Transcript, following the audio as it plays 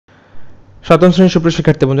সপ্তম শ্রেণীর সুপ্রিয়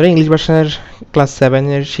শিক্ষার্থী বন্ধুরা, ইংলিশ ভাষার ক্লাস 7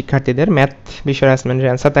 এর শিক্ষার্থীদের ম্যাথ বিষয়ের অ্যাসাইনমেন্টের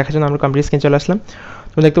অ্যান্সার দেখার জন্য আমরা কম্পিউটার স্ক্রিনে চলে আসলাম।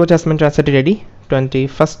 তোমরা দেখতে পাচ্ছ অ্যাসাইনমেন্টের অ্যান্সারটি রেডি।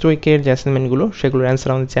 21st উইকের যে অ্যাসাইনমেন্টগুলো সেগুলোর অ্যান্সার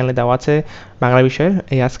আমাদের চ্যানেলে দেওয়া আছে বাংলা বিষয়ের।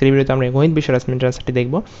 এই আজকের ভিডিওতে আমরা গণিত বিষয়ের অ্যাসাইনমেন্টের অ্যান্সারটি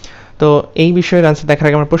দেখব। তো এই বিষয়ের অ্যান্সার দেখার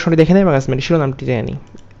আগে আমরা প্রশ্নটি দেখে নেই এবং অ্যাসাইনমেন্টের শিরোনামটি জেনে নিই।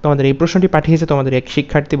 তোমাদের এই প্রশ্নটি পাঠিয়েছে তোমাদের এক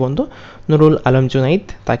শিক্ষার্থী বন্ধু নুরুল আলম জুনাইদ,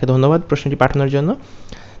 তাকে ধন্যবাদ প্রশ্নটি পাঠানোর জন্য।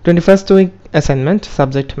 21st week assignment,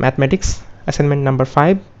 subject mathematics, assignment number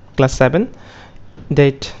 5, class 7,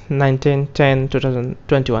 date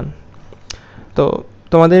 19/10/2021। তো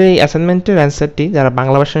তোমাদের এই অ্যাসাইনমেন্টের অ্যান্সারটি যারা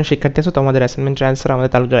বাংলা ভাষার শিক্ষার্থী আছো, তোমাদের অ্যাসাইনমেন্টের অ্যান্সার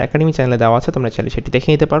আমাদের তালুকদার একাডেমি চ্যানেলে দেওয়া আছে, তোমরা চাইলে সেটি দেখে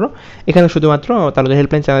নিতে পারো। এখানে শুধুমাত্র তালুকদার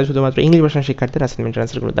হেল্পলাইন চ্যানেলে শুধুমাত্র ইংলিশ ভাষার শিক্ষার্থীদের অ্যাসাইনমেন্টের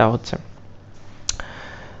অ্যান্সারগুলো দেওয়া হচ্ছে।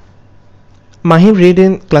 Mahir read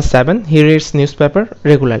in class 7. He reads newspaper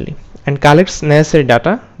regularly and collects necessary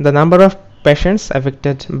data. The number of patients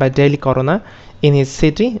affected by daily corona in his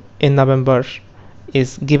city in November is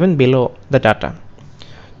given below the data: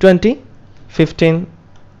 20, 15,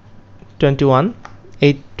 21,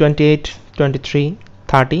 8, 28, 23,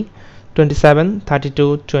 30, 27,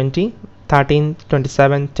 32, 20, 13,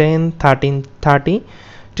 27, 10, 13, 30,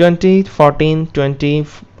 20, 14, 20,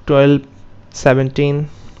 12, 17,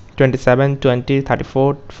 27, 20,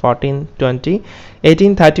 34, 14, 20,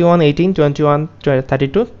 18, 31, 18, 21,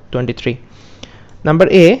 32, 23. Number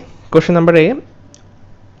A, question number A,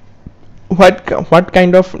 what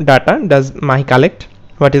kind of data does Mahi collect?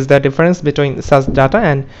 What is the difference between such data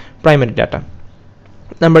and primary data?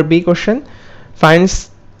 Number B question,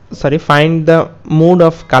 find the mode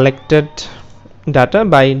of collected data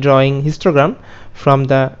by drawing histogram from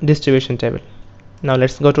the distribution table. Now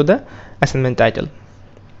let's go to the assignment title.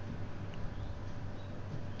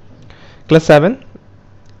 Class 7,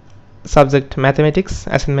 subject mathematics,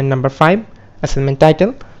 assignment number 5, assignment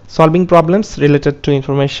title, solving problems related to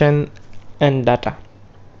information and data.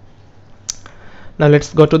 Now let's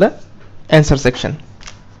go to the answer section.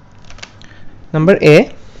 Number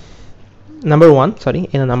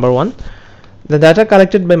 1, the data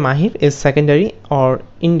collected by Mahir is secondary or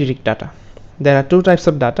indirect data. There are two types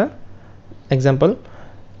of data. Example,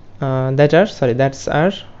 that's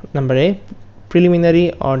are number A, preliminary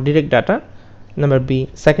or direct data, number B,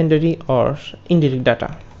 secondary or indirect data.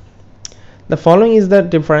 The following is the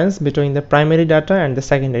difference between the primary data and the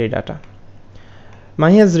secondary data.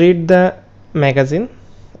 Mahi has read the magazine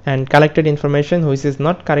and collected information which is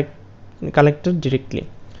not collected directly,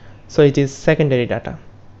 so it is secondary data.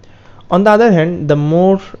 On the other hand, the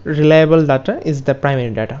more reliable data is the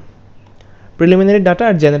primary data. Preliminary data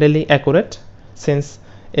are generally accurate since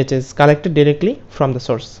it is collected directly from the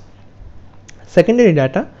source. Secondary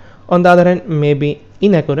data, on the other hand, may be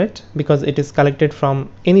inaccurate because it is collected from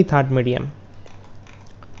any third medium.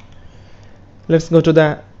 Let's go to the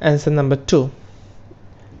answer number 2.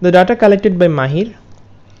 The data collected by Mahir,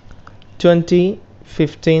 20,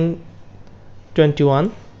 15,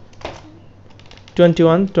 21,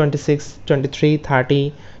 26, 23,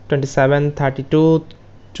 30, 27, 32,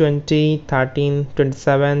 20, 13,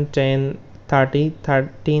 27, 10, 30,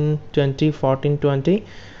 13, 20, 14, 20,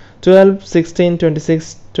 12, 16,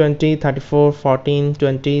 26, 20, 34, 14,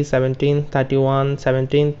 20, 17, 31,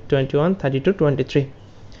 17, 21, 32, 23.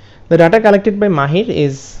 The data collected by Mahir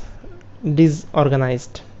is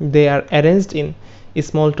disorganized. They are arranged in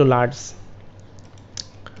small to large.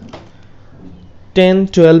 10,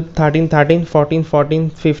 12, 13, 13, 14, 14,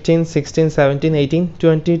 15, 16, 17, 18,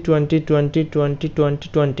 20, 20, 20, 20, 20,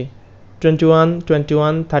 20, 21,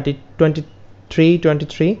 21, 30, 23,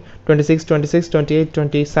 23, 26, 26, 28,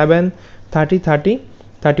 27, 30, 30,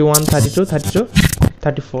 31, 32, 32,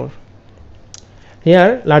 34.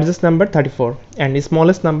 Here largest number 34 and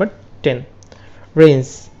smallest number 10. Range,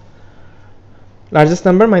 largest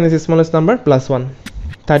number minus smallest number plus 1.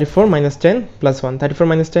 34 minus 10 plus 1. 34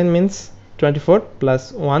 minus 10 means 24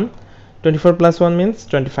 plus 1. 24 plus 1 means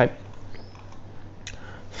 25.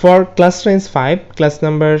 For class range 5, class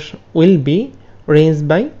number will be ranged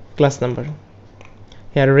by class number.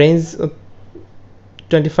 Here range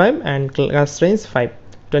 25 and class range 5.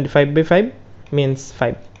 25 by 5 means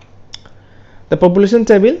 5. The population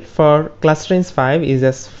table for class range 5 is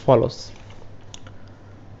as follows.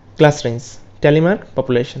 Class range, tally mark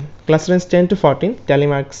population. Class range 10 to 14, tally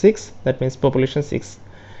mark 6, that means population 6.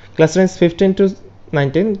 Class range 15 to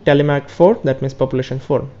 19, tally mark 4, that means population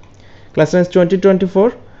 4. Class range 20 to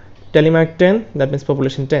 24, tally mark 10, that means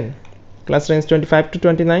population 10. Class range 25 to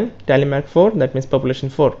 29, tally mark 4, that means population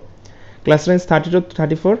 4. Class range 30 to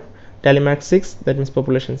 34, tally mark 6, that means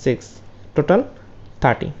population 6. Total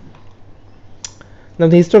 30. Now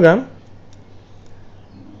the histogram,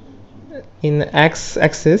 in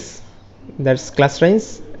x-axis, that's class range,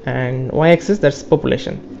 and y-axis, that's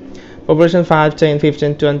population. Population 5, 10,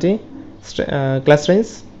 15, 20. Class range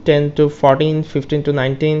 10 to 14, 15 to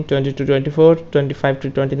 19, 20 to 24, 25 to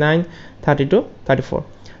 29, 30 to 34.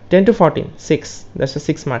 10 to 14, 6, that's a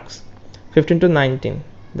 6 marks. 15 to 19,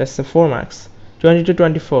 that's a 4 marks. 20 to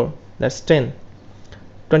 24, that's 10.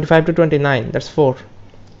 25 to 29, that's 4.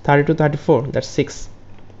 30 to 34, that's 6.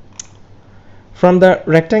 From the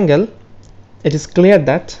rectangle, it is clear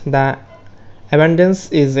that the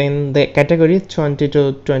abundance is in the category 20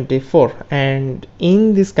 to 24, and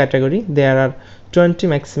in this category there are 20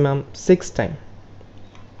 maximum 6 times.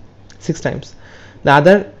 The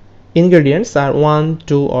other ingredients are 1,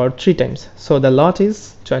 2 or 3 times, so the lot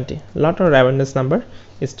is 20. Lot or abundance number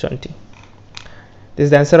is 20. This is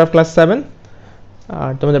the answer of class 7.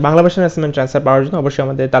 তোমাদের বাংলা ভাষার assignment transfer পাওয়ার জন্য অবশ্যই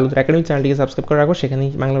আমাদের Talukdar academy চ্যানেলটিকে subscribe করে রাখো, সেখানে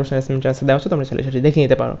বাংলা ভাষার অ্যাসাইনমেন্ট ট্রান্সফার দেওয়া হচ্ছে, তোমরা চাইলে সেটি দেখে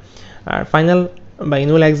নিতে পারো। আর ফাইনাল বা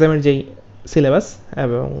অ্যানুয়াল এক্সামের যেই সিলেবাস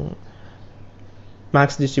এবং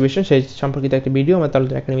মার্কস ডিস্ট্রিবিউশন সেই সম্পর্কিত একটি ভিডিও আমার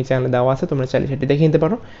তালুকদার একাডেমি চ্যানেলে দেওয়া আছে, তোমরা চাইলে সেটি দেখে নিতে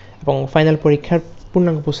পারো এবং ফাইনাল পরীক্ষার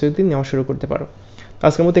পূর্ণাঙ্গ প্রস্তুতি নেওয়া শুরু করতে পারো।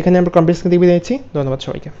 আজকের মতো এখানে আমরা কমপ্লিট করে দিয়ে দিচ্ছি। ধন্যবাদ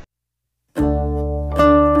সবাইকে।